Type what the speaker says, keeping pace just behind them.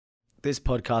This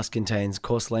podcast contains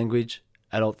coarse language,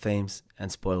 adult themes,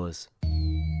 and spoilers.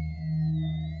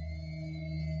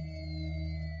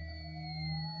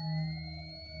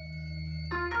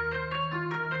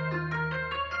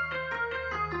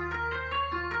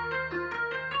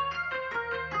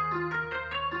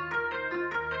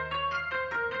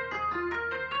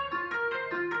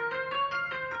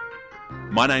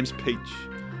 My name's Peach,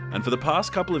 and for the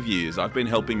past couple of years I've been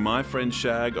helping my friend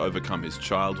Shag overcome his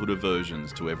childhood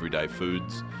aversions to everyday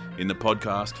foods in the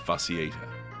podcast Fussy Eater.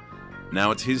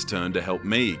 Now it's his turn to help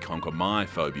me conquer my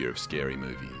phobia of scary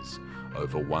movies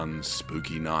over one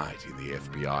spooky night in the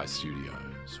FBI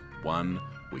studios, one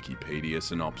Wikipedia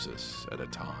synopsis at a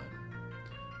time.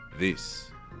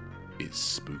 This is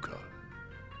Spooko.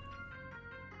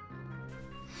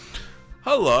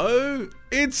 Hello,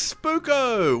 it's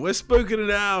Spooko. We're spooking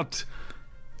it out.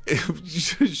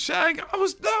 Shag,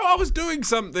 I was doing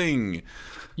something.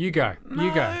 You go.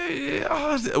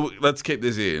 Let's keep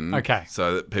this in. Okay.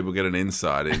 So that people get an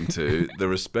insight into the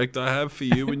respect I have for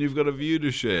you when you've got a view to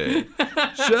share.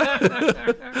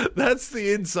 That's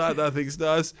the insight that I think's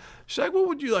nice. Shag, what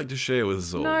would you like to share with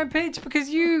us all? No, Peach, because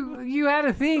you had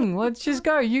a thing. Let's just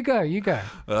go. You go.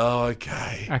 Oh,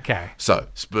 okay. Okay. So,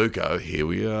 Spooko, here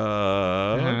we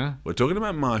are. Uh-huh. We're talking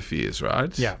about my fears,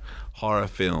 right? Yeah. Horror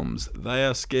films. They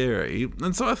are scary.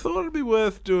 And so I thought it'd be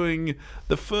worth doing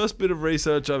the first bit of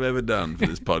research I've ever done for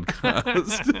this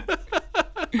podcast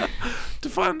to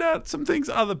find out some things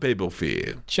other people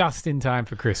fear. Just in time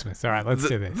for Christmas. All right, let's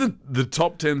do this. The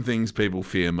top 10 things people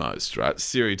fear most, right?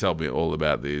 Siri told me all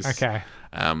about this. Okay.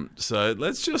 So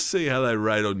let's just see how they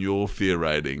rate on your fear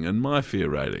rating and my fear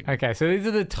rating. Okay, so these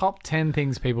are the top 10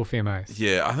 things people fear most.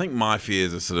 Yeah, I think my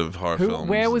fears are sort of horror films.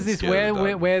 Where was and this? scared of the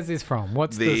dark. Where's this from?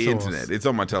 What's the source? Internet. It's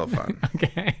on my telephone.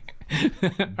 Okay.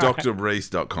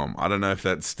 drreese.com. I don't know if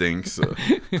that stinks. Or... All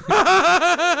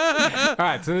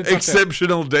right, so the top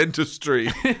Exceptional dentistry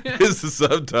is the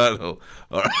subtitle.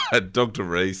 All right, Dr.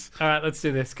 Reese. 10. All right, let's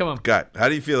do this. Come on. Okay, how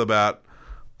do you feel about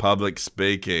public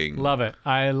speaking? Love it.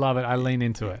 I love it. I lean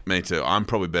into it. Me too. I'm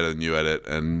probably better than you at it,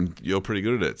 and you're pretty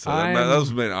good at it. So that I'm-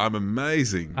 doesn't mean I'm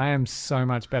amazing. I am so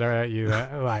much better at you.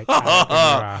 Than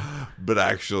But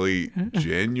actually,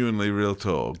 genuinely real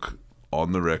talk,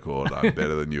 on the record, I'm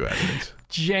better than you at it.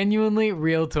 Genuinely,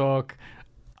 real talk.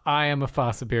 I am a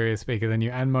far superior speaker than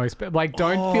you, and most. But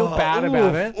don't feel bad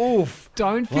about it. Oof.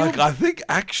 Don't feel. Like, I think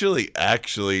actually,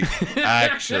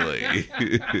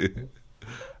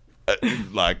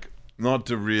 like, not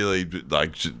to really,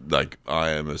 like, I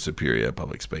am a superior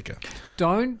public speaker.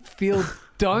 Don't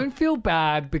feel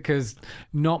bad because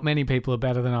not many people are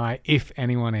better than I. If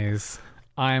anyone is,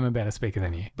 I am a better speaker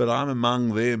than you. But I'm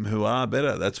among them who are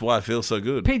better. That's why I feel so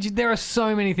good. Peach, there are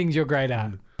so many things you're great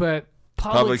at, but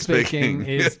public speaking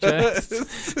is just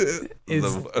is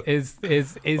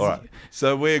All right.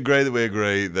 So we agree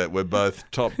that we're both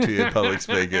top tier public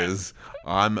speakers.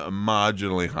 I'm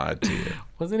marginally high tier.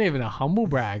 wasn't even a humble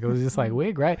brag. It was just like,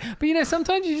 we're great. But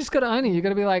sometimes you just got to own it. You got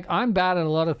to be like, I'm bad at a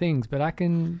lot of things, but I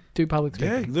can do public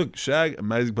speaking. Yeah, look, Shag,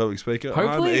 amazing public speaker.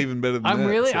 Hopefully, I'm even better than that.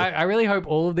 I really hope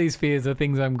all of these fears are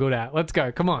things I'm good at. Let's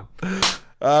go. Come on.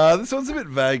 This one's a bit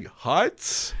vague.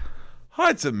 Heights.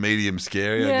 Heights are medium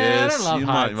scary, I Yeah, I guess. don't love you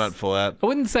heights. might fall out. I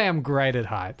wouldn't say I'm great at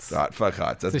heights. Right, fuck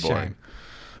heights. That's It's a boring. shame.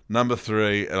 Number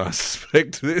 3, and I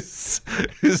suspect this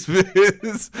is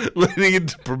leading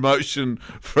into promotion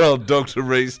for old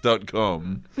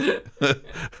drreese.com.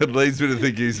 It leads me to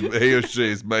think he or she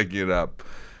is making it up.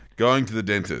 Going to the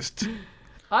dentist.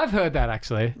 I've heard that,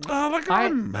 actually.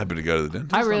 I'm happy to go to the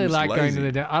dentist. I really I'm just like going lazy. to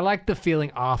the dentist. I like the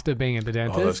feeling after being at the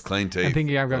dentist. those clean teeth. And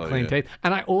thinking I've got clean teeth.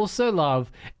 And I also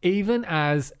love, even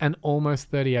as an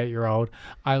almost 38-year-old,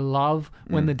 I love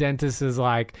when the dentist is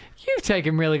like, you've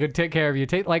taken really good care of your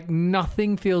teeth. Like,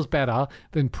 nothing feels better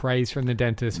than praise from the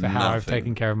dentist for how I've Nothing.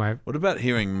 taken care of my... What about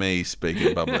hearing me speak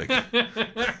in public?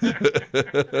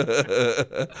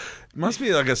 It must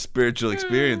be like a spiritual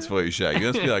experience for you, Shag. You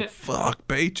must be like, fuck,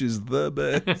 Peach is the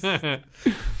best.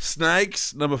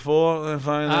 Snakes, number 4. They're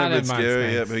fine. I They're a bit don't mind scary.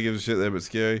 snakes. Yep, who gives a shit? They're a bit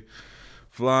scary.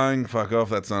 Flying, fuck off.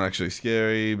 That's not actually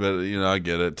scary, but, I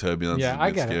get it. Turbulence is Yeah, a I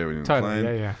bit get scary when it. you're Totally, in a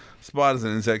plane. yeah. Spiders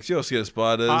and insects. You're scared of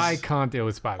spiders. I can't deal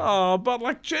with spiders. Oh, but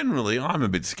like generally, I'm a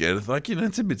bit scared of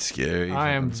it's a bit scary.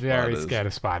 I am fucking very spiders. scared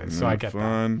of spiders, so I get that.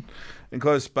 Fine.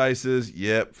 Enclosed spaces,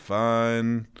 yep,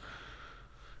 fine.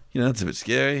 It's a bit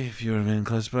scary if you're in an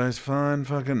enclosed space. Fine.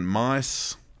 Fucking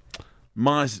mice.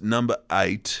 Mice, number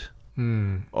 8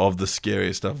 of the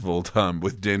scariest stuff of all time,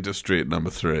 with dentistry at number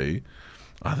 3.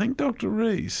 I think Dr.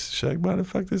 Reese, Shag might have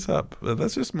fucked this up. But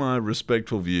that's just my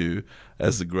respectful view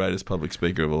as the greatest public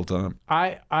speaker of all time.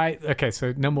 Okay,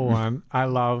 so number one, I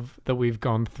love that we've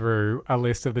gone through a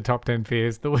list of the top 10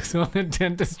 fears that was on the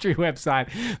dentistry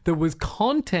website. There was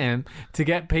content to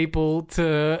get people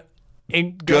to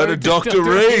Go to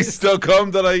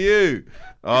drreese.com.au.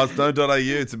 Oh, it's no .au,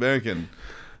 it's American.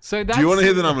 So that's, do you want to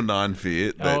hear the number 9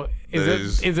 fear?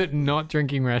 Is it not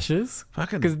drinking rashes?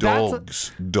 Fucking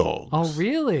dogs. Dogs. Oh,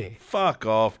 really? Fuck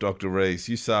off, Dr. Reese.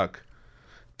 You suck.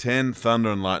 10,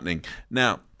 thunder and lightning.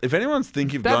 Now, if anyone's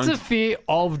thinking of That's going... a fear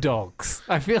of dogs.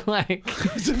 I feel like...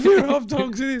 It's a fear of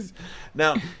dogs, it is.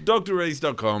 Now,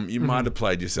 drreese.com, you might have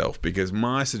played yourself because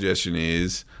my suggestion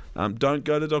is don't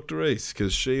go to Dr. Reese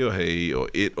because she or he or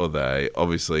it or they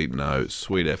obviously know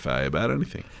sweet FA about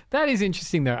anything. That is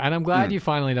interesting, though, and I'm glad you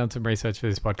finally done some research for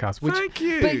this podcast. Thank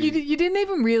you. But you didn't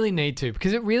even really need to,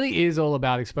 because it really is all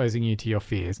about exposing you to your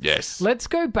fears. Yes. Let's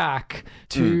go back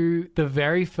to the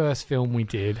very first film we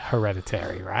did,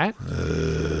 Hereditary, right?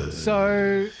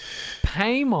 So,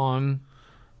 Paimon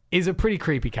is a pretty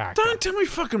creepy character. Don't tell me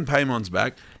fucking Paimon's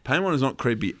back. Paimon is not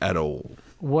creepy at all.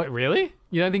 What, really?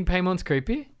 You don't think Paimon's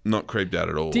creepy? Not creeped out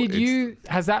at all.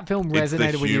 Has that film it's the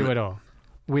resonated with you human- at all?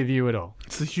 With you at all?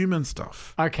 It's the human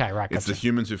stuff. Okay, right. It's gotcha. the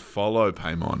humans who follow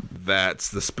Paimon. That's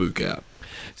the spook out.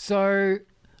 So,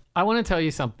 I want to tell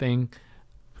you something.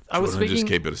 I was speaking. Just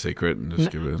keep it a secret and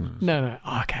just give it. No.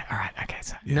 Oh, okay, all right. Okay,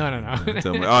 so no.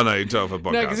 Tell me. Oh no, you tell for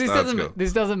podcast. No, because Cool.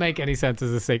 this doesn't make any sense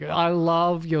as a secret. I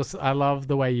love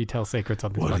the way you tell secrets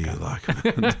on this What do podcast.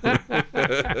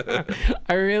 you like?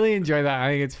 I really enjoy that.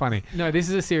 I think it's funny. No, this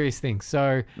is a serious thing.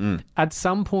 So, at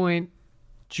some point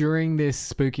during this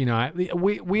spooky night,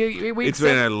 we It's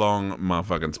been a long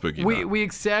motherfucking spooky night. we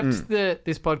accept that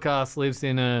this podcast lives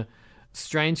in a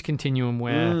strange continuum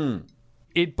where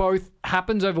it both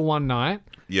happens over one night.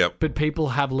 Yep. But people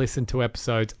have listened to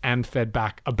episodes and fed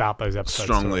back about those episodes.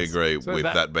 Strongly to us. agree So with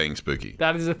that being spooky.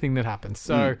 That is a thing that happens.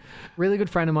 So, really good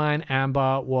friend of mine,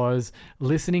 Amber, was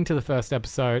listening to the first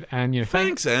episode, and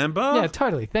Thanks, Amber. Yeah,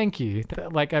 totally. Thank you.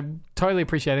 Like, I totally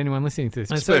appreciate anyone listening to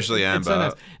this, Especially it's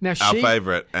Amber. nice. Now our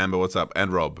favourite. Amber, what's up?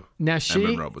 And Rob. Now Amber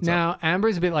and Rob, what's up? Amber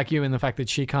is a bit like you in the fact that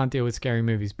she can't deal with scary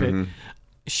movies, but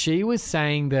she was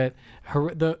saying that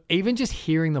even just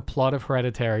hearing the plot of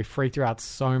Hereditary freaked her out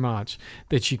so much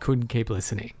that she couldn't keep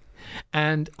listening.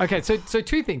 And okay, so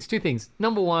two things.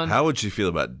 Number one, how would she feel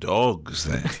about dogs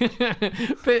then?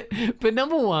 but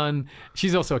number one,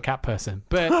 she's also a cat person.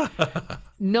 But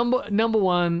number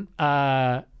one,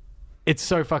 it's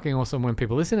so fucking awesome when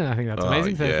people listen, and I think that's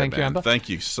amazing. So thank you, Amber. Thank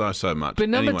you so much. But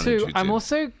number Anyone two, I'm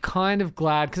also kind of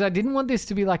glad because I didn't want this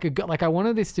to be I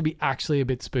wanted this to be actually a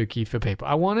bit spooky for people.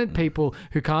 I wanted people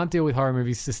who can't deal with horror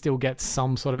movies to still get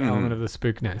some sort of element of the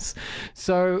spookness.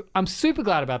 So I'm super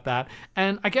glad about that.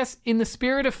 And I guess in the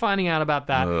spirit of finding out about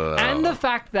that and the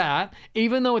fact that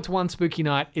even though it's one spooky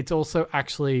night, it's also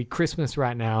actually Christmas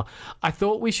right now, I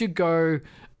thought we should go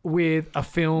with a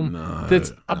film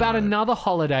that's about another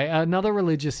holiday, another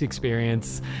religious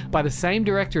experience by the same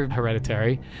director of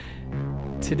Hereditary.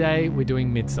 Today, we're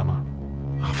doing Midsommar.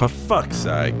 Oh, for fuck's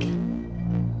sake.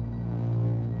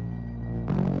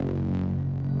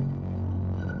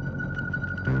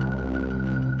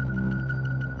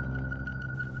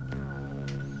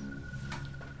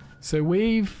 So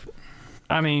we've,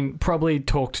 probably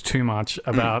talked too much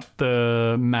about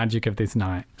the magic of this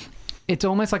night. It's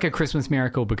almost like a Christmas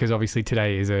miracle because obviously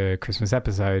today is a Christmas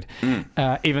episode,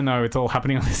 even though it's all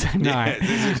happening on the same night.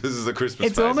 This is a Christmas.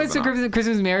 It's almost a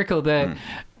Christmas miracle that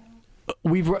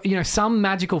some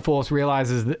magical force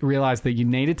realized that you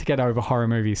needed to get over horror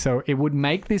movies, so it would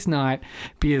make this night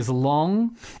be as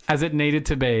long as it needed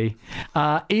to be,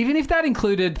 even if that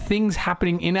included things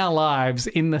happening in our lives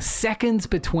in the seconds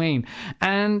between.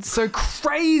 And so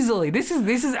crazily, this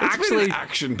is actually an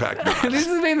action-packed night. This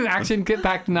has been an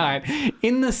action-packed night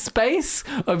in the space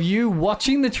of you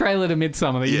watching the trailer to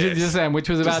Midsommar that you did just then, which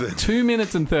was about 2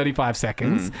 minutes and 35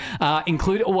 seconds,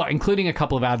 including a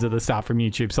couple of ads at the start from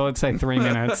YouTube. So let's say 3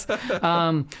 minutes.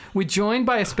 We're joined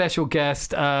by a special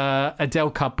guest,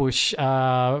 Adele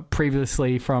Cutbush,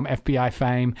 previously from FBI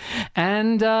fame,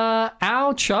 and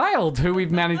our child, who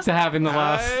we've managed to have in the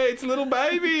last... Hey, it's little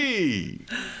baby.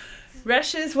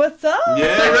 Rashes, what's up?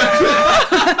 Yeah,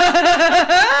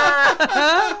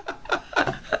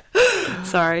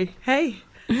 Sorry. Hey.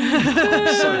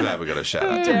 I'm so glad we got a shout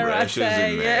out to Dare I Rashes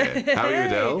say, in there. yeah. How are you,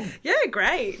 Adele? Yeah,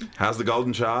 great. How's the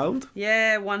golden child?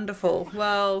 Yeah, wonderful.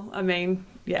 Well,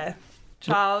 yeah.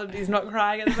 child is not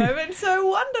crying at the moment. So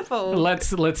wonderful. Let's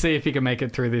see if you can make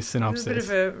it through this It's synopsis. a bit of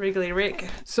a wriggly Rick.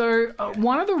 So,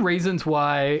 one of the reasons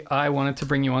why I wanted to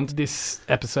bring you onto this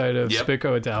episode of Yep.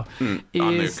 Spooko Adele I'm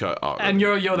is, the and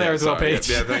you're there as well, sorry. Peach.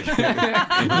 Yeah, thank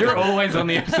you. You're always on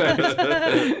the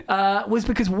episode. Was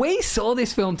because we saw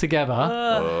this film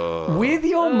together with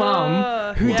your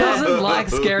mum, who doesn't like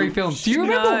scary films. Do you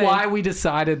remember No. why we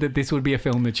decided that this would be a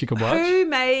film that she could watch? Who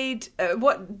made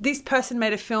this person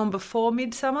made a film before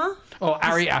Midsummer? Or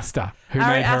Ari Aster, who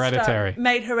Ari made Aster Hereditary.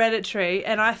 Made Hereditary,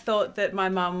 and I thought that my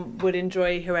mum would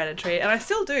enjoy Hereditary, and I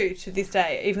still do to this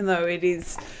day, even though it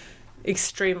is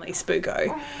extremely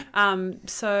spooko.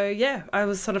 So yeah, I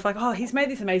was sort of like, oh, he's made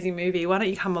this amazing movie. Why don't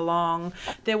you come along?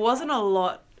 There wasn't a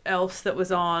lot else that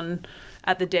was on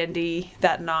at the Dendy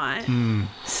that night.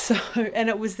 So, and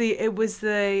it was the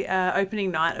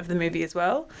opening night of the movie as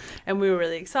well, and we were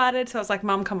really excited. So I was like,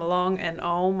 Mum, come along, and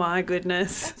oh my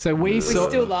goodness, So we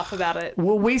still laugh about it.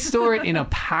 Well, we saw it in a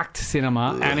packed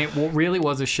cinema, and it really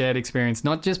was a shared experience,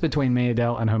 not just between me,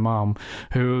 Adele, and her mum,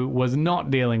 who was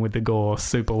not dealing with the gore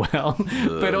super well,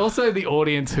 but also the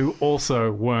audience who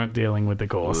also weren't dealing with the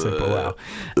gore super well.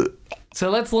 So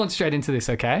let's launch straight into this,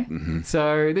 okay?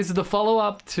 So this is the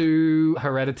follow-up to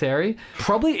Hereditary,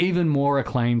 probably even more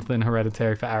acclaimed than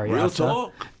Hereditary for Ari Real Aster.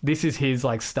 talk. This is his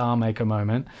like star maker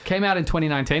moment. Came out in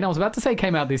 2019. I was about to say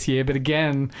came out this year, but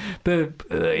again,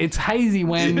 it's hazy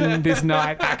when this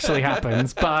night actually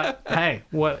happens. But hey,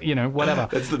 whatever.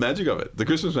 That's the magic of it. The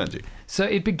Christmas magic. So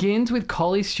it begins with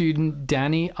college student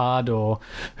Danny Ardor,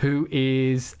 who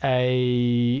is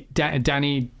a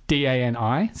Danny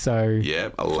Dani. So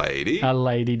Yep, a lady. a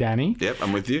lady Danny. Yep,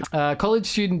 I'm with you. College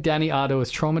student Danny Ardor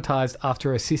is traumatized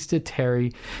after her sister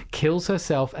Terry kills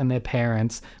herself and their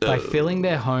parents by filling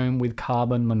their home with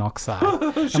carbon monoxide.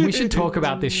 And we should talk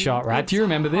about this shot, right? Do you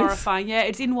remember this? Horrifying. Yeah,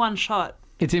 it's in one shot.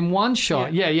 It's in one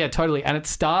shot. Yeah, totally. And it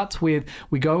starts with,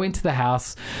 we go into the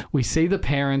house, we see the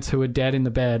parents who are dead in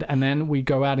the bed, and then we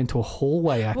go out into a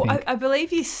hallway, I Well, think. I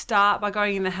believe you start by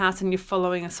going in the house and you're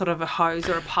following a sort of a hose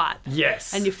or a pipe.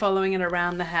 Yes. And you're following it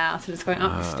around the house, and it's going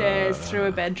up the stairs, through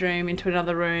a bedroom, into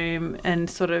another room, and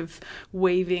sort of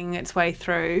weaving its way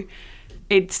through.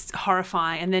 It's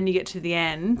horrifying. And then you get to the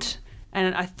end,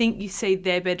 and I think you see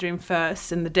their bedroom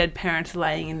first, and the dead parents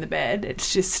laying in the bed.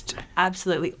 It's just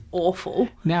absolutely awful.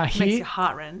 Now Makes your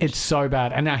heart wrench. It's so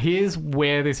bad. And now here's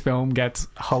where this film gets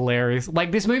hilarious.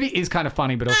 Like, this movie is kind of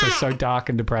funny, but also so dark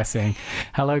and depressing.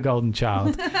 Hello, Golden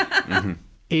Child.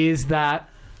 Is that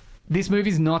this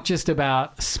movie's not just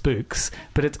about spooks,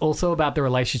 but it's also about the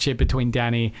relationship between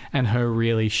Danny and her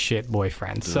really shit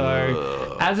boyfriend.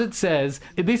 So, as it says,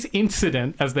 this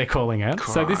incident, as they're calling it,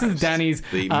 so this is Christ. Danny's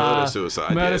The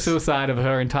murder-suicide, yes. suicide of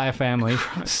her entire family,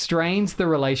 strains the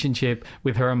relationship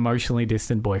with her emotionally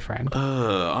distant boyfriend.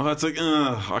 It's like,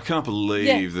 I can't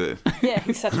believe that. Yeah,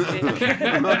 he's such a dick.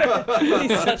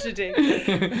 He's such a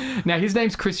dick. Now, his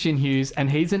name's Christian Hughes,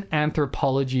 and he's an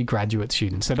anthropology graduate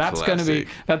student. So that's going to be,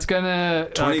 Classic. that's going to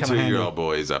 22-year-old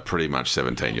boys are pretty much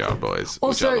 17-year-old boys,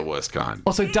 which are the worst kind.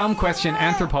 Also, dumb question,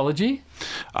 anthropology?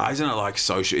 Isn't it like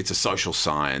social? It's a social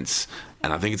science,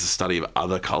 and I think it's a study of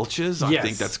other cultures. I Yes.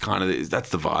 think that's that's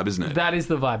the vibe, isn't it? That is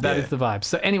the vibe. That is the vibe.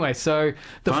 So anyway, If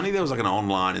only there was like an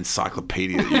online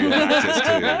encyclopedia that you had access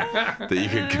to, that you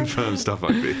could confirm stuff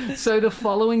like this. So the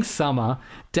following summer,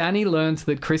 Danny learns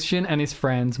that Christian and his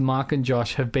friends, Mark and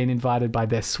Josh, have been invited by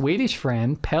their Swedish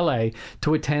friend, Pelle,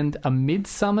 to attend a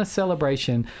midsummer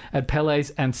celebration at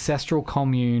Pelle's ancestral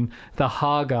commune, the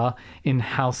Haga, in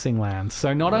Hälsingland.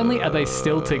 So not only are they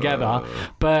still together,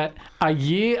 but a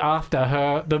year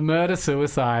after the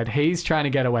murder-suicide, he's trying to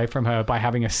get away from her by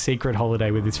having a secret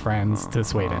holiday with his friends to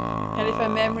Sweden. And if my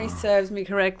memory serves me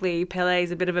correctly,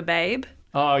 Pele's a bit of a babe.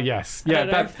 Oh, yes. I Yeah,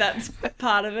 don't know if that's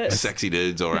part of it. Sexy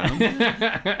dudes all around.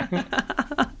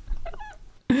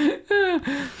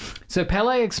 So Pelle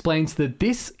explains that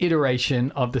this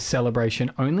iteration of the celebration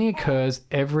only occurs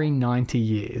every 90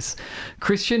 years.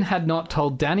 Christian had not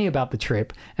told Danny about the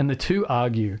trip, and the two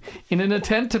argue. In an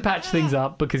attempt to patch things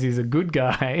up because he's a good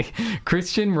guy,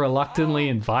 Christian reluctantly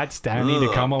invites Danny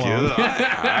to come along. God,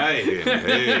 I hate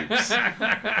him heaps.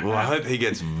 Well, I hope he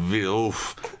gets...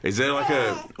 Oof. Is there like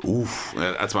a... Oof.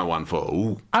 That's my one for...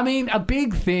 Ooh. I mean, a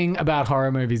big thing about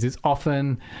horror movies is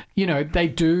often, they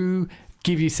do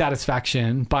give you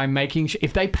satisfaction by making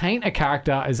if they paint a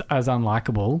character as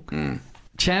unlikable,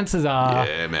 chances are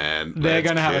Yeah, man. they're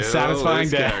going to have a Kill satisfying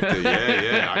this death. character.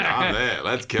 Yeah. I'm there.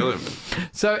 Let's kill him.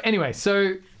 So anyway,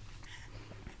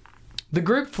 the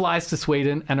group flies to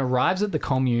Sweden and arrives at the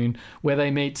commune where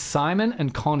they meet Simon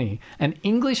and Connie, an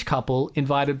English couple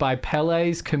invited by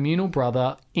Pelle's communal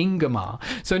brother Ingmar.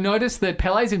 So notice that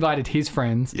Pele's invited his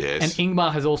friends, Yes. and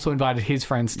Ingmar has also invited his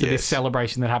friends to Yes. this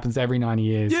celebration that happens every 90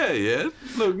 years. Yeah.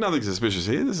 Look, nothing suspicious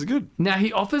here. This is good. Now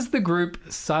he offers the group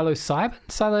psilocybin.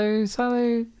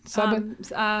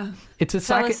 It's a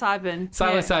Psilocybin.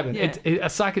 Psilocybin. Yeah. It's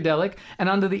a psychedelic, and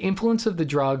under the influence of the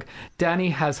drug, Danny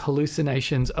has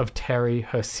hallucinations of Terry,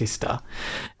 her sister.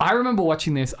 I remember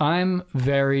watching this. I'm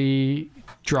very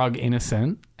drug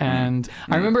innocent, and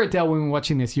I remember, Adele, when we were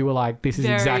watching this, you were like, "This is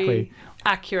Very exactly."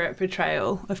 accurate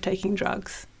portrayal of taking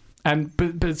drugs. And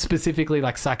but specifically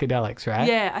like psychedelics, right?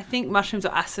 Yeah, I think mushrooms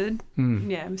or acid.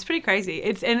 Yeah, it's pretty crazy.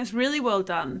 It's really well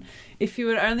done. If you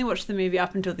would only watch the movie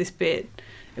up until this bit,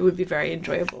 it would be very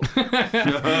enjoyable.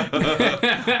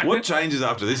 What changes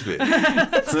after this bit?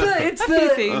 It's A few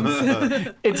things.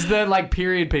 it's the like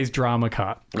period piece drama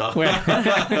cut where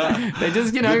they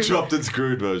just The chopped and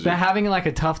screwed version. they're having like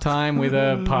a tough time with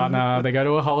a partner. They go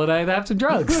to a holiday. They have some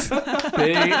drugs.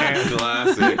 The end.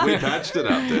 Classic. We patched it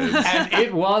up, dude. And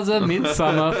it was a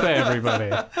midsummer for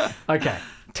everybody. Okay.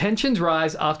 Tensions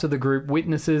rise after the group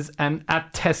witnesses an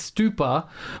Atestupa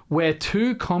where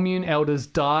 2 commune elders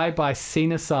die by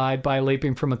senecide by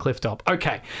leaping from a cliff top.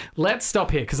 Okay, let's stop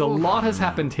here because a lot has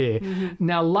happened here.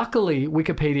 Now, luckily,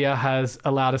 Wikipedia has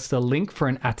allowed us to link for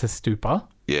an Atestupa.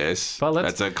 Yes. But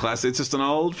That's a classic. It's just an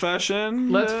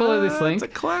old-fashioned... Let's follow this link. It's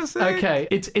a classic. Okay,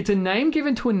 it's a name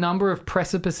given to a number of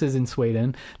precipices in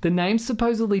Sweden. The name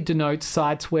supposedly denotes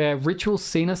sites where ritual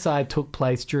senecide took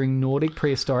place during Nordic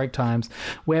prehistoric times,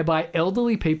 whereby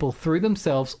elderly people threw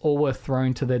themselves or were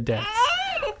thrown to their deaths.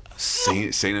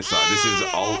 Senecide. This is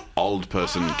old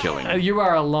person killing. You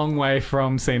are a long way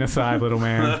from senecide, little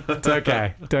man. It's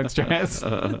okay. Don't stress.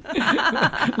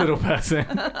 Little person.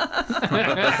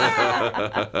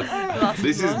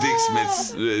 This is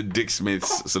Dick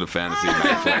Smith's sort of fantasy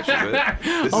made flesh, is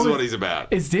it? This is what he's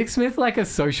about. Is Dick Smith like a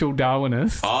social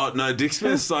Darwinist? Oh, no, Dick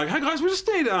Smith's like, hey guys, we just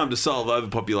need to solve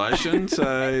overpopulation,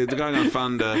 so they're going to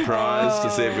fund a prize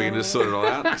to see if we can just sort it all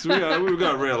out. Because we've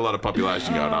got a lot of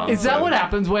population going on. Is that what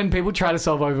happens when people try to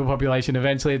solve overpopulation?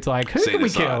 Eventually it's like, who can we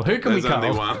kill? Who can we kill?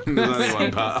 There's only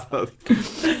one path.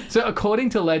 So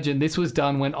according to legend, this was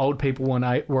done when old people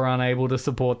were unable to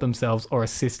support themselves or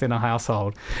assist in a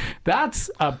household. That's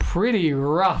a pretty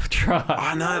rough try.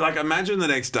 I know, like imagine the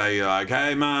next day you're like,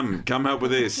 hey mum, come help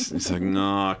with this. It's like,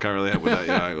 no, I can't really help with that.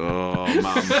 You're like, oh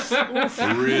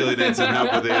mum, really need some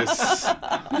help with this.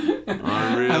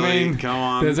 I mean, come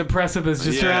on. There's a precipice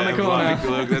just around the corner. Like,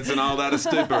 look, that's an old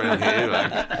Atestupa around here.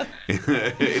 Like,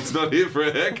 it's not here for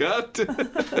a haircut.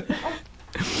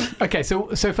 Okay, so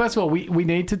first of all, we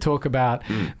need to talk about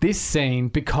this scene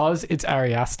because it's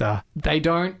Ariasta. They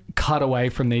don't cut away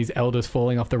from these elders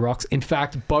falling off the rocks. In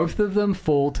fact, both of them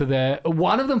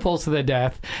one of them falls to their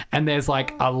death, and there's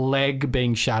like a leg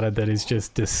being shattered that is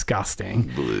just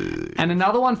disgusting. And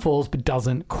another one falls but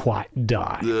doesn't quite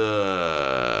die.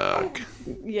 Ugh.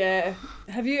 Yeah.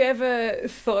 Have you ever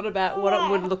thought about what it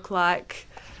would look like?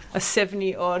 A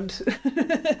 70-odd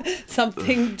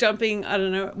something jumping, I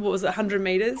don't know, what was it, 100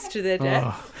 metres to their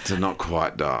death? To not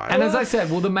quite die. And as I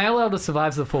said, well, the male elder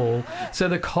survives the fall, so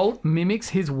the cult mimics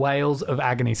his wails of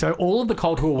agony. So all of the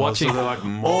cult who are watching so they're like all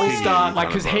mocking start him like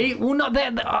kind because of he well not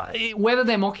whether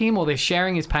they're mocking him or they're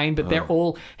sharing his pain, but they're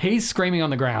all he's screaming on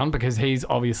the ground because he's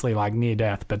obviously like near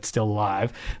death but still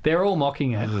alive. They're all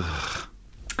mocking it.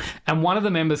 And one of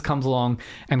the members comes along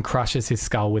and crushes his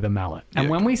skull with a mallet. And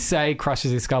when we say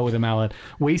crushes his skull with a mallet,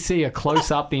 we see a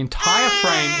close-up. The entire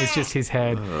frame is just his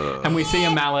head. And we see a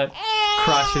mallet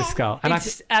crush his skull. And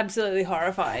It's absolutely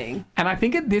horrifying. and I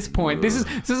think at this point, this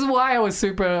is why I was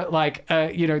super like,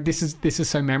 this is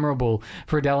so memorable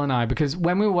for Adele and I, because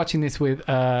when we were watching this with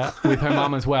her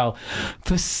mum as well,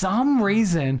 for some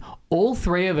reason, all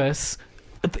three of us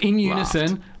in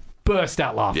unison burst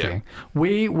out laughing.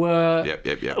 We were...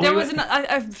 Yep. There was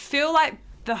I feel like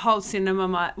the whole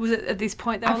cinema was it at this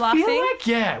point they were laughing?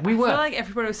 We were. I feel like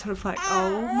everybody was sort of like,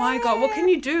 oh my God, what can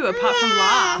you do apart from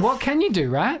laugh? What can you do,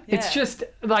 right? Yeah. It's just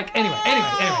like, anyway.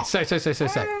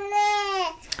 So.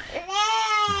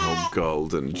 Oh,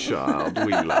 golden child,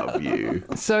 we love you.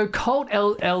 So cult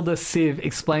elder Siv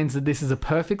explains that this is a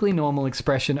perfectly normal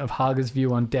expression of Haga's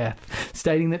view on death,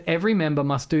 stating that every member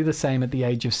must do the same at the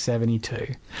age of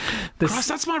 72. Christ,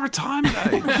 that's my retirement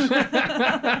age.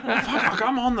 Fuck,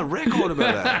 I'm on the record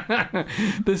about that.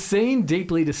 The scene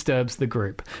deeply disturbs the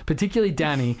group, particularly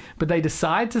Danny, but they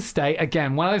decide to stay.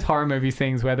 Again, one of those horror movie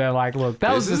things where they're like, look,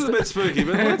 that was This is a bit spooky,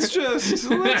 but let's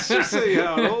just see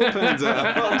how it all pans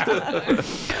out.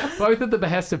 both at the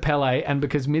behest of Pele and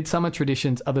because Midsummer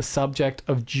traditions are the subject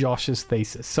of Josh's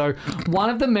thesis. So one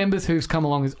of the members who's come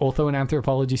along is also an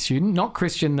anthropology student, not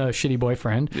Christian, the shitty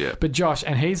boyfriend, but Josh,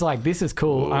 and he's like, this is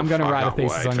cool. I'm going to write a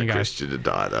thesis on you guys. Christian to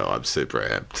die, though. I'm super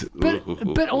amped.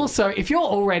 But also, if you're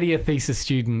already a thesis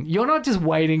student, you're not just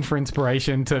waiting for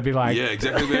inspiration to be like... Yeah,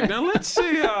 exactly. Now, let's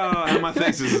see how my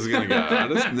thesis is going to go. I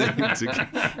just need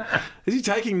to... Is he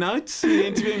taking notes? Is he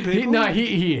interviewing people?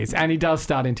 He is. And he does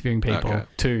start interviewing people Okay.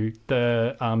 to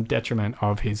the detriment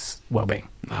of his well-being.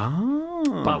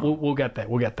 Oh. But we'll get there.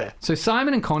 We'll get there. So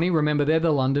Simon and Connie, remember, they're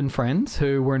the London friends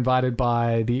who were invited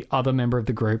by the other member of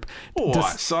the group. All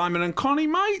right, Simon and Connie,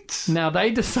 mates. Now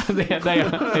they decide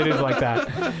it is like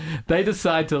that. They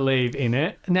decide to leave in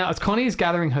it. Now, as Connie is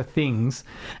gathering her things,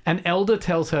 an elder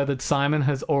tells her that Simon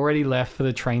has already left for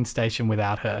the train station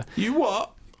without her. You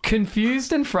what?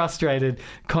 Confused and frustrated,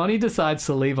 Connie decides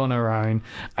to leave on her own.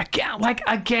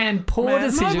 Again, poor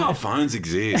decision. Mobile phones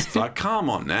exist. Like, come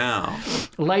on now.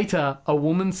 Later, a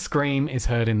woman's scream is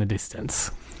heard in the distance.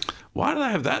 Why do they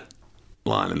have that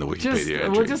line in the Wikipedia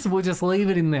entry? We'll just leave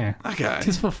it in there. Okay.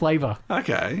 Just for flavour.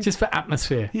 Okay. Just for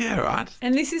atmosphere. Yeah, right.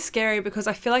 And this is scary because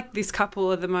I feel like this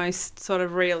couple are the most sort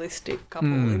of realistic couple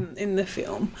in the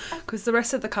film, because the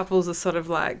rest of the couples are sort of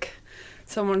like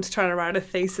someone's trying to write a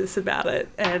thesis about it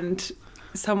and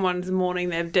someone's mourning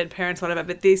their dead parents, whatever.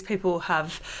 But these people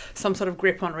have some sort of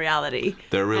grip on reality.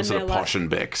 They're a real And sort of they're Posh like- and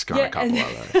Becks kind of couple, and-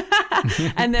 are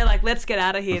they? And they're like, let's get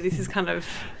out of here. This is kind of...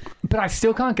 But I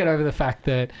still can't get over the fact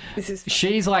that This is-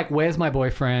 she's like, where's my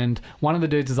boyfriend? One of the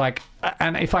dudes is like,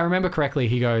 and if I remember correctly,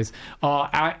 he goes,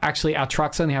 actually, our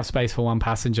trucks only have space for one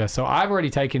passenger. So I've already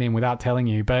taken him without telling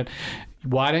you, but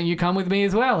why don't you come with me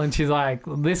as well? And she's like,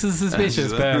 this is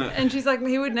suspicious, but And she's like,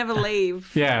 he would never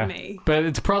leave yeah, me. but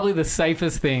it's probably the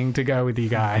safest thing to go with you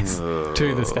guys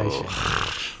to the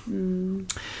station.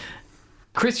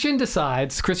 Christian's the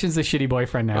shitty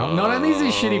boyfriend now. Not only is he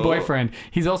a shitty boyfriend,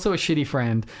 he's also a shitty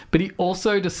friend, but he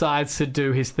also decides to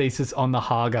do his thesis on the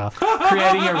Haga,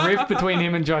 creating a rift between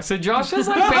him and Josh. So Josh is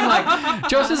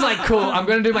like, cool, I'm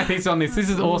going to do my thesis on this. This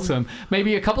is awesome.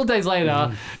 Maybe a couple of days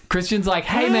later, Christian's like,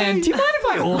 hey man, do you mind if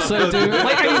I also do...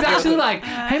 and he's actually like,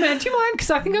 hey man, do you mind?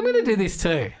 Because I think I'm going to do this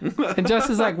too. And Josh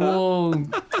is like, well...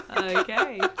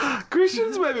 Okay.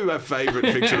 Christian's maybe my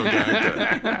favourite fictional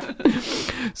character.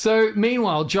 So,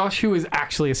 meanwhile, Josh, who is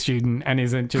actually a student and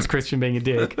isn't just Christian being a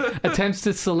dick, attempts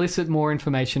to solicit more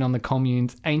information on the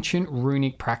commune's ancient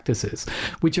runic practices,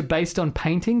 which are based on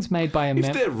paintings made by a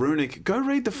If they're runic, go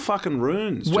read the fucking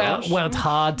runes, Josh. Well, it's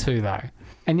hard to, though.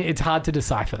 And it's hard to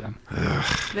decipher them.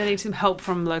 They need some help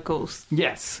from locals.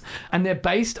 Yes. And they're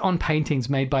based on paintings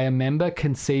made by a member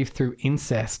conceived through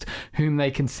incest, whom they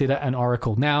consider an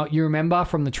oracle. Now, you remember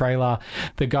from the trailer,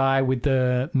 the guy with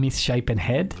the misshapen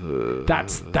head?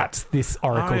 That's this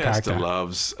oracle character.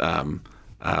 loves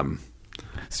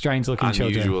Strange-looking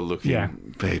children.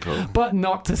 unusual-looking people. But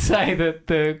not to say that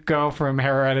the girl from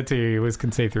Hereditary was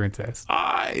conceived through incest.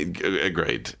 I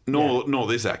agreed. Nor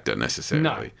this actor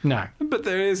necessarily. No. But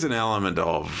there is an element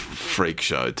of freak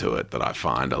show to it that I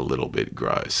find a little bit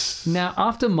gross. Now,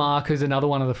 after Mark, who's another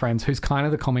one of the friends, who's kind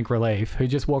of the comic relief, who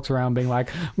just walks around being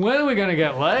like, when are we going to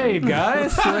get laid,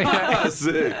 guys?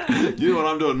 Sick. You know what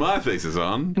I'm doing my thesis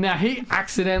on? Now, he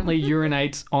accidentally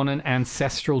urinates on an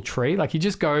ancestral tree. Like, he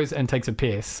just goes and takes a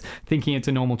piss, thinking it's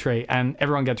a normal tree, and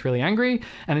everyone gets really angry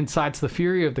and incites the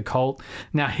fury of the cult.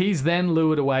 Now, he's then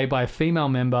lured away by a female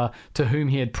member to whom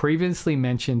he had previously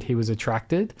mentioned he was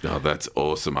attracted. Oh, that's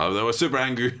awesome. They were super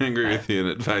angry with you and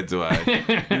it fades away.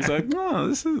 He's like, oh,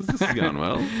 this is going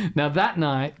well. Now, that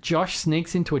night, Josh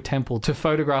sneaks into a temple to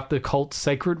photograph the cult's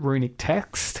sacred runic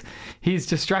text. He's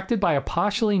distracted by a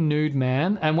partially nude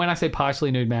man, and when I say partially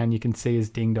nude man, you can see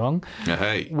his ding-dong.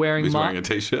 Hey, he's wearing a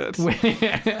T-shirt.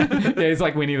 Yeah, he's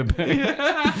like Winnie the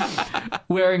Pooh.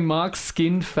 Wearing Mark's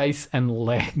skinned face and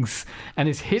legs, and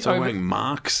is hit over... wearing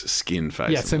Mark's skin face.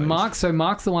 Yeah, so Mark's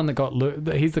the one that got...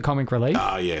 He's the comic relief.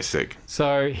 Oh, yeah, sick.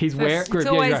 So he's wearing... It's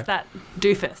always that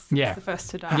doofus. Yeah. It's the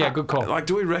first to die. Yeah, good call. Like,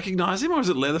 do we recognise him or is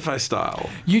it Leatherface style?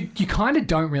 You kind of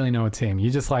don't really know it's him.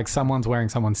 You're just like, someone's wearing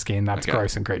someone's skin. That's Okay.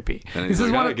 gross and creepy. And he's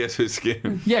like, I guess whose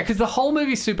skin? Yeah, because the whole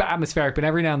movie's super atmospheric, but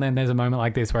every now and then there's a moment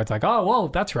like this where it's like, oh, well,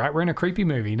 that's right, we're in a creepy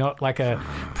movie, not like a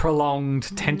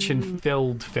prolonged,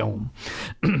 tension-filled film.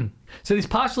 So this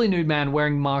partially nude man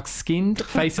wearing Mark's skinned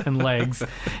face and legs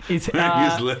is His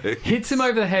legs. hits him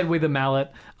over the head with a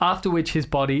mallet, after which his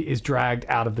body is dragged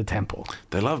out of the temple.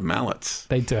 They love mallets.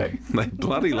 They do. They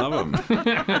bloody love them.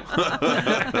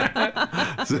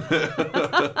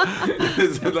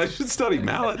 They should study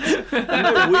mallets. And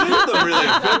they're weird. They really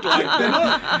affect. Like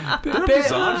they're not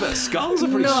designed for. Skulls are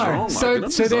pretty strong.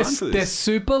 Like, they're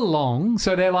super long.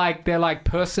 So they're like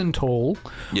person tall.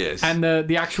 Yes. And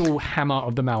the actual hammer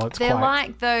of the mallet's They're quite.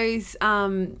 like those,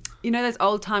 those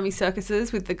old-timey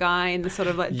circuses with the guy in the sort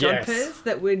of like Yes. jumpers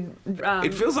that would...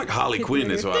 It feels like Harley hit Quinn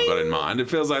them is with what I've got ding. in mind. It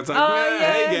feels like it's like, Oh,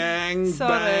 hey gang,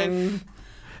 sort of. bang.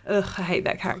 Ugh, I hate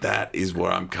that character. That is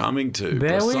where I'm coming to.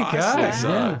 There we go. Precisely so.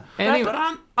 Yeah. Anyway, But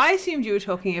I'm I assumed you were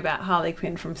talking about Harley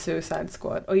Quinn from Suicide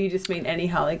Squad, or you just mean any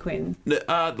Harley Quinn. the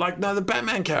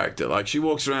Batman character. Like she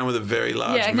walks around with a very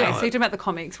large Yeah, okay, mallet. so you're talking about the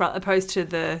comics, right, opposed to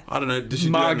the... I don't know. Does she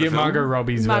do that in the film? Margot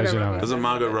Robbie's Margot version Robbie. of it. Doesn't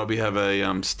Margot Robbie have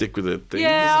a stick with a thing?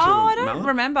 Yeah, Does she have a I don't mallet?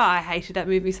 remember. I hated that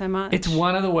movie so much. It's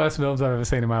one of the worst films I've ever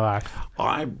seen in my life.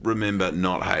 I remember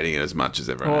not hating it as much as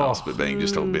everyone else, but being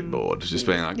just a bit bored. Just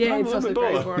being like, Yeah, "Oh, it's I'm a also bit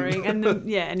very bored." boring. And then,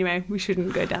 anyway, we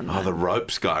shouldn't go down Oh, that. the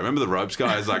ropes guy. Remember the ropes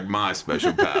guy is like my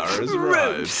special power is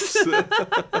ropes.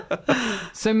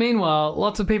 So meanwhile,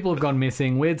 lots of people have gone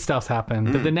missing. Weird stuff's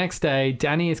happened. But the next day,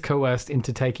 Danny is coerced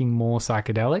into taking more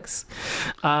psychedelics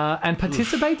and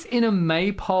participates in a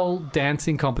maypole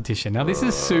dancing competition. Now, this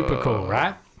is super cool,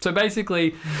 right? So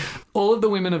basically, all of the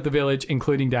women of the village,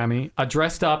 including Dami, are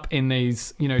dressed up in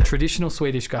these, traditional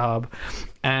Swedish garb,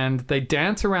 and they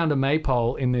dance around a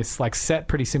maypole in this like set,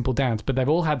 pretty simple dance. But they've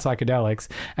all had psychedelics,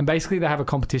 and basically they have a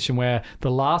competition where the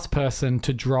last person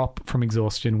to drop from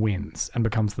exhaustion wins and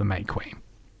becomes the May Queen.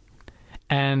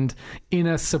 And in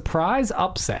a surprise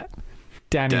upset,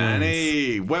 Danny wins.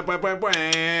 Danny,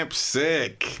 whap,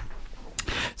 sick.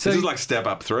 So, This is like Step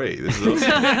Up 3. This is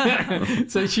awesome.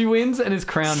 so she wins and is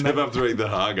crowned. Step Up 3, the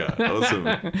Haga.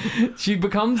 Awesome. She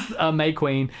becomes a May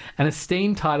Queen, an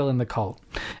esteemed title in the cult.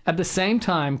 At the same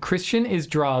time, Christian is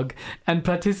drugged and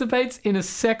participates in a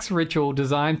sex ritual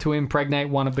designed to impregnate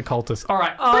one of the cultists. All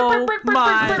right. Oh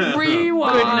my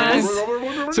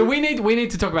Rewind. So we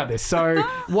need to talk about this. So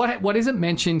what isn't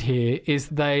mentioned here is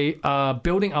they are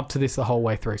building up to this the whole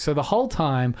way through. So the whole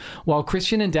time, while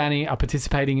Christian and Danny are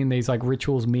participating in these like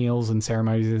rituals, meals and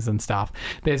ceremonies and stuff,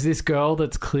 there's this girl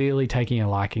that's clearly taking a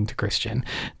liking to Christian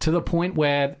to the point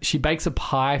where she bakes a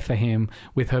pie for him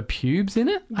with her pubes in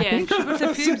it, I Yeah, think. she puts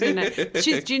her pubes in it.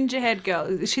 She's gingerhead girl.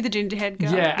 Is she the gingerhead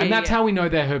girl? Yeah, and that's how we know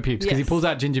they're her pubes, because he Yes. pulls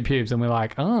out ginger pubes and we're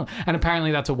like, oh. And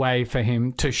apparently that's a way for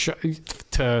him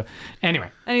to anyway.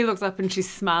 And he looks up and she's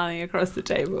smiling across the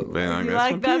table. Being like, You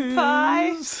 "That's like my that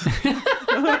pie?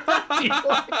 peas."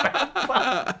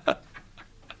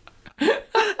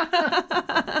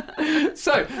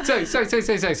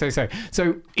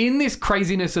 So in this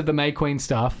craziness of the May Queen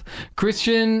stuff,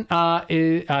 Christian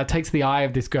takes the eye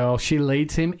of this girl. She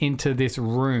leads him into this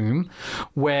room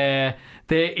where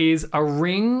there is a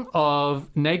ring of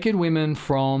naked women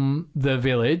from the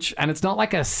village, and it's not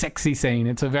like a sexy scene.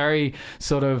 It's a very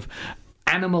sort of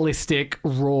animalistic,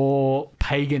 raw,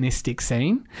 paganistic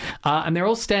scene. And they're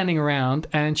all standing around,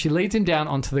 and she leads him down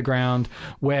onto the ground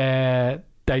where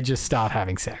they just start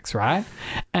having sex, right?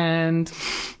 And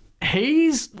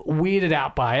he's weirded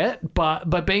out by it,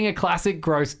 but being a classic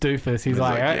gross doofus, he's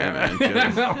like, yeah, man, get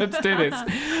it. let's do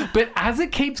this. But as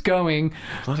it keeps going,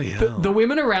 Bloody hell. the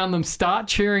women around them start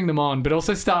cheering them on, but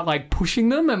also start like pushing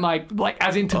them and like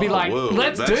as in to be like, whoa,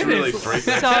 let's that's do really this. freaky.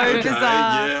 So Okay,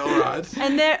 bizarre. Yeah, all right.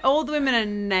 And all the women are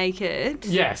naked.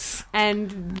 Yes.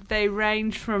 And they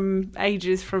range from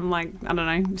ages from like, I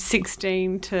don't know,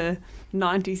 16 to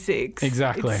 96.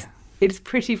 Exactly. It's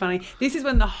pretty funny. This is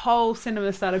when the whole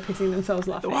cinema started pissing themselves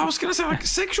laughing. Well, I was going to say, like,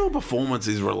 sexual performance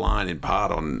is reliant in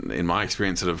part on, in my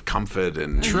experience, sort of comfort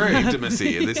and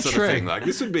intimacy and this sort True. of thing. Like,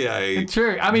 this would be a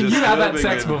True. I mean, you have had disturbing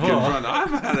sex and before. I've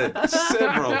had it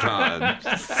several times.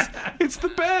 It's the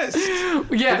best.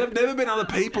 Yeah. But there've never been other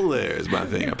people there, is my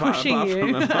thing. Apart Pushing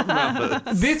from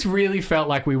others. This really felt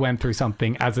like we went through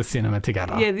something as a cinema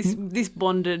together. Yeah, this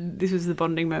bonded. This was the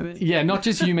bonding moment. Yeah, not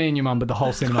just you, me, and your mum, but the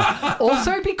whole cinema.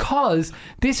 Also because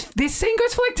this scene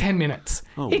goes for like 10 minutes.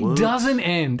 It what? doesn't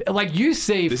end. Like you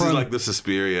see This from... is like the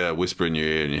Suspiria whisper in your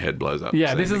ear and your head blows up.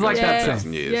 Yeah, this scene is like goes that for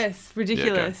scene. 1,000 years. Yes,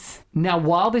 ridiculous. Now,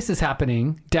 while this is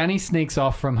happening, Danny sneaks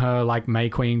off from her like May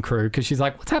Queen crew because she's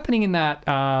like, "What's happening in that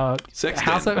Sex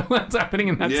house? den." What's happening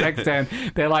in that Yeah. sex den?"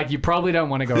 They're like, "You probably don't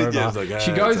want to go over." Yeah, it's like,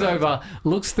 She "Ah, goes it's all over,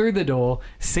 looks through the door,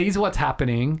 sees what's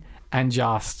happening, and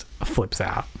just flips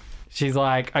out. She's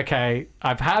like, "Okay,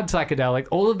 I've had psychedelic.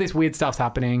 All of this weird stuff's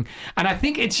happening, and I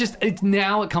think it's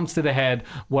now it comes to the head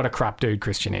what a crap dude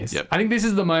Christian is. Yep. I think this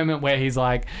is the moment where she's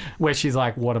like,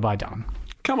 "What have I done?"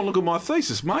 Come and look at my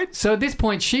thesis, mate. So at this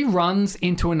point, she runs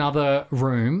into another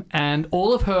room and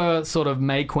all of her sort of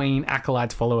May Queen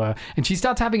acolytes follow her. And she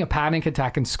starts having a panic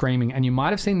attack and screaming. And you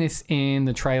might have seen this in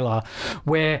the trailer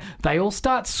where they all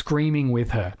start screaming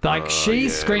with her. Like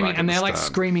she's screaming right and at they're the like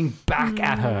start. screaming back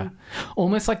at her.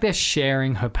 Almost like they're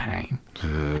sharing her pain.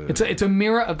 It's a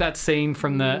mirror of that scene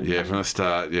from the From the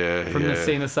start, from the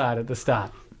scene aside at the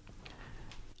start.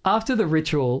 After the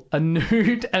ritual, a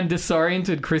nude and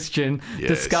disoriented Christian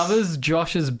discovers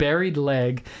Josh's buried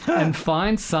leg and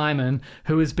finds Simon,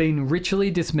 who has been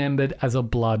ritually dismembered as a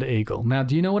blood eagle. Now,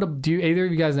 do either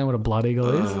of you guys know what a blood eagle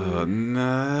is?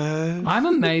 No. I'm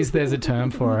amazed there's a term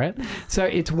for it. So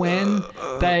it's when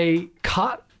they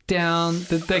cut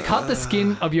the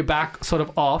skin of your back sort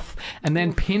of off and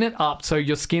then pin it up so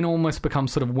your skin almost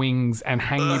becomes sort of wings and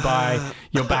hang you by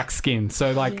your back skin.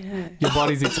 So like your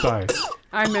body's exposed.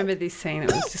 I remember this scene.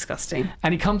 It was disgusting.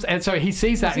 And he comes, and so he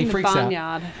sees that and he freaks out.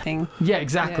 Barnyard thing. Yeah,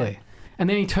 exactly. Yeah. And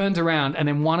then he turns around and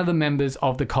then one of the members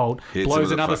of the cult Hits him blows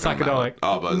with a another fucking psychedelic. mallet.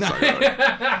 Oh, blows a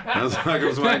psychedelic. I was like, I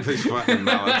was waiting for these fucking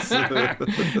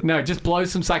mallets. No, just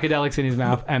blows some psychedelics in his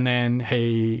mouth and then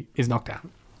he is knocked out.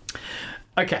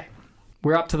 Okay.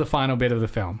 We're up to the final bit of the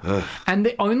film. And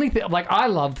the only thing, like, I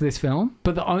loved this film,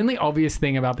 but the only obvious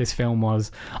thing about this film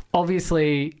was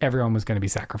obviously everyone was going to be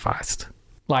sacrificed.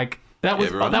 Like, that was,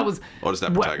 Everyone? that was, Or just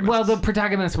that protagonist? well, the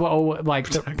protagonists were all like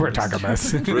the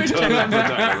protagonists.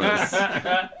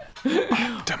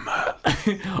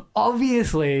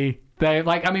 Obviously, they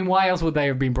like. I mean, why else would they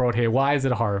have been brought here? Why is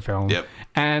it a horror film? Yep.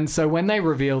 And so when they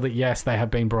reveal that yes, they have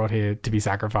been brought here to be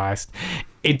sacrificed,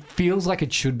 it feels like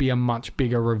it should be a much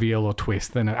bigger reveal or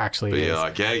twist than it actually is. Yeah,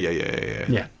 like, yeah.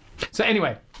 Yeah. So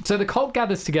anyway, so the cult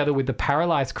gathers together with the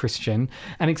paralyzed Christian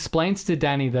and explains to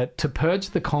Danny that to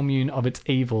purge the commune of its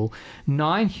evil,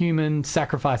 9 human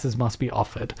sacrifices must be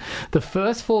offered. The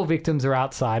first 4 victims are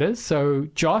outsiders. So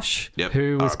Josh, Yep.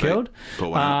 who was RIP. killed. Put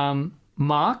one out.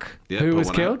 Mark, Yep, who put was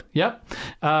one killed. Yep.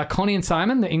 Connie and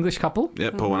Simon, the English couple. Yeah,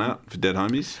 pull one out for dead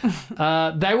homies.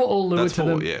 They were all lured That's to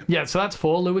 4, them. yeah. So that's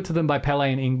 4, lured to them by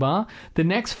Pele and Ingmar. The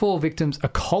next 4 victims are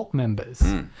cult members.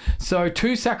 Hmm. So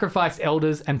 2 sacrificed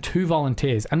elders and 2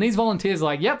 volunteers. And these volunteers are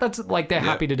like, yep, that's like they're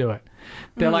happy to do it.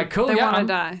 They're like, cool, They yeah, wanna I'm-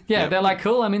 die. Yeah, Yep. they're like,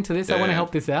 cool, I'm into this. I want to Yeah.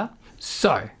 help this out.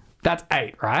 So that's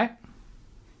 8, right?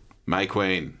 May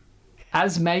Queen.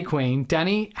 As May Queen,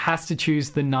 Danny has to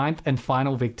choose the 9th and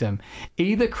final victim,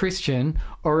 either Christian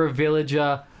or a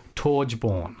villager,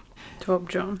 Torbjorn.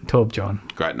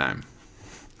 Torbjorn. Great name.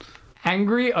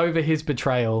 Angry over his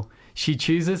betrayal, she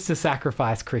chooses to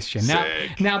sacrifice Christian.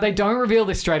 Sick. Now they don't reveal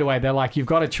this straight away. They're like, you've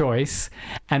got a choice.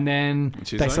 And then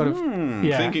She's they like, sort of...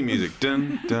 yeah. thinking music.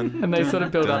 Dun, dun, And they dun, sort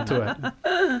of build dun. up to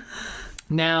it.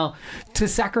 Now, to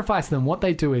sacrifice them, what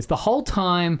they do is the whole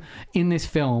time in this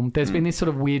film, there's been this sort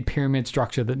of weird pyramid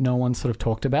structure that no one sort of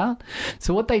talked about.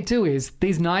 So what they do is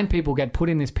these 9 people get put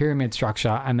in this pyramid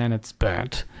structure and then it's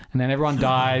burnt. And then everyone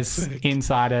dies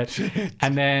inside it.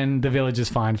 And then the village is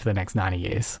fined for the next 90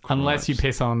 years. Unless you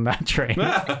piss on that tree.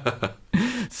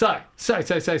 So.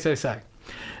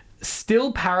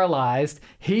 Still paralyzed,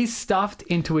 he's stuffed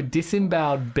into a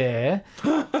disemboweled bear,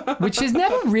 which is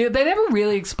never real. They never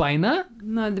really explain that.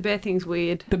 No, the bear thing's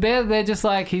weird. The bear, they're just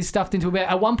like, he's stuffed into a bear.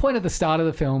 At one point at the start of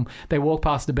the film, they walk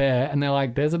past a bear and they're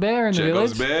like, there's a bear in the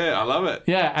Chekhov's village. bear. I love it.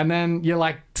 Yeah, and then you're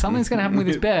like, something's going to happen with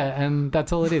this bear, and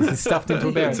that's all it is. He's stuffed into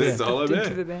a bear. It's a hollow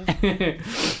Into bear. the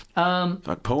bear.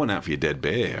 Like, pull one out for your dead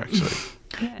bear, actually.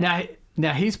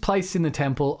 Now he's placed in the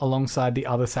temple alongside the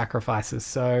other sacrifices.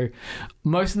 So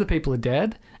most of the people are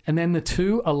dead, and then the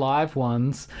 2 alive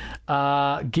ones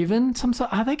are given some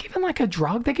sort. Are they given like a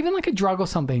drug? They're given like a drug or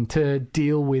something to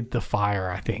deal with the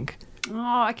fire, I think.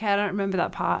 Oh, okay. I don't remember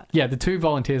that part. Yeah, the 2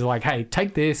 volunteers are like, "Hey,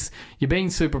 take this. You're being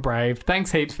super brave.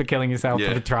 Thanks heaps for killing yourself Yeah.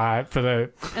 for the try for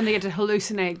the." And they get to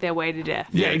hallucinate their way to death.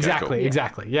 Yeah, okay, exactly, cool.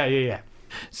 exactly. Yeah.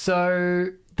 So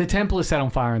the temple is set on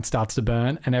fire and starts to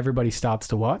burn, and everybody starts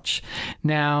to watch.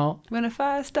 Now, When a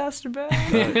fire starts to burn.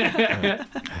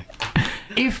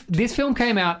 if this film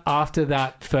came out after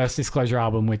that first Disclosure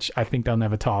album, which I think they'll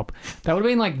never top, that would have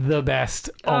been like the best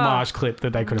homage clip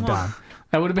that they could have done.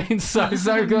 That would have been so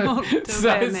good. Molto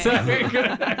So bene.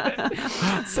 good.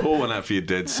 Pull one out for your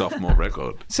dead sophomore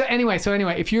record. So anyway,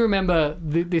 if you remember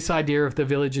this idea of the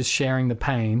villagers sharing the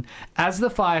pain, as the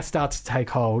fire starts to take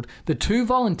hold, the 2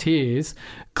 volunteers,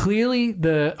 clearly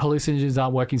the hallucinogens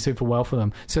aren't working super well for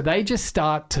them. So they just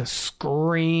start to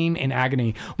scream in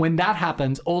agony. When that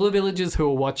happens, all the villagers who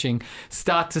are watching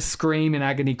start to scream in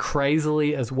agony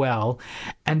crazily as well.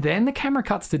 And then the camera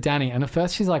cuts to Danny, and at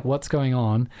first she's like, what's going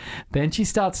on? Then she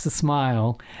starts to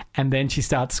smile, and then she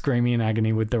starts screaming in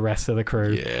agony with the rest of the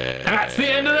crew. Yeah. And that's the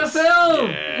end of the film.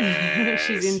 Oh!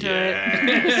 She's into it.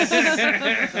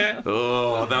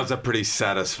 Oh, that was a pretty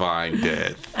satisfying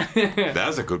death. That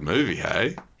was a good movie,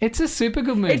 hey? It's a super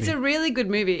good movie. It's a really good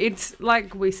movie. It's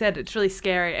like we said, it's really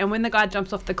scary. And when the guy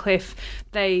jumps off the cliff,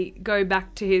 they go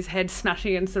back to his head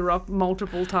smashing against the rock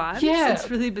multiple times. Yeah. It's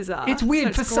really bizarre. It's weird.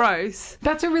 It's gross.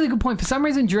 That's a really good point. For some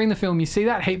reason, during the film, you see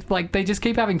that like they just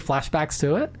keep having flashbacks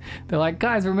to it. They're like,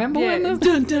 guys, remember when this?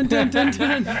 Dun, dun, dun, dun,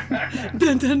 dun.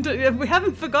 Dun, dun, dun. We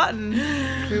haven't forgotten.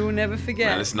 We will never forget.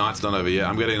 Man, this night's not over yet.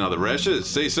 I'm getting another Reshes.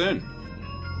 See you soon.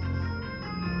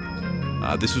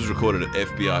 This was recorded at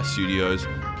FBI Studios.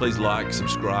 Please like,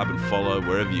 subscribe, and follow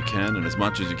wherever you can and as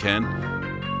much as you can.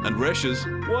 And Reshes,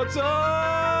 what's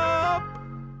up?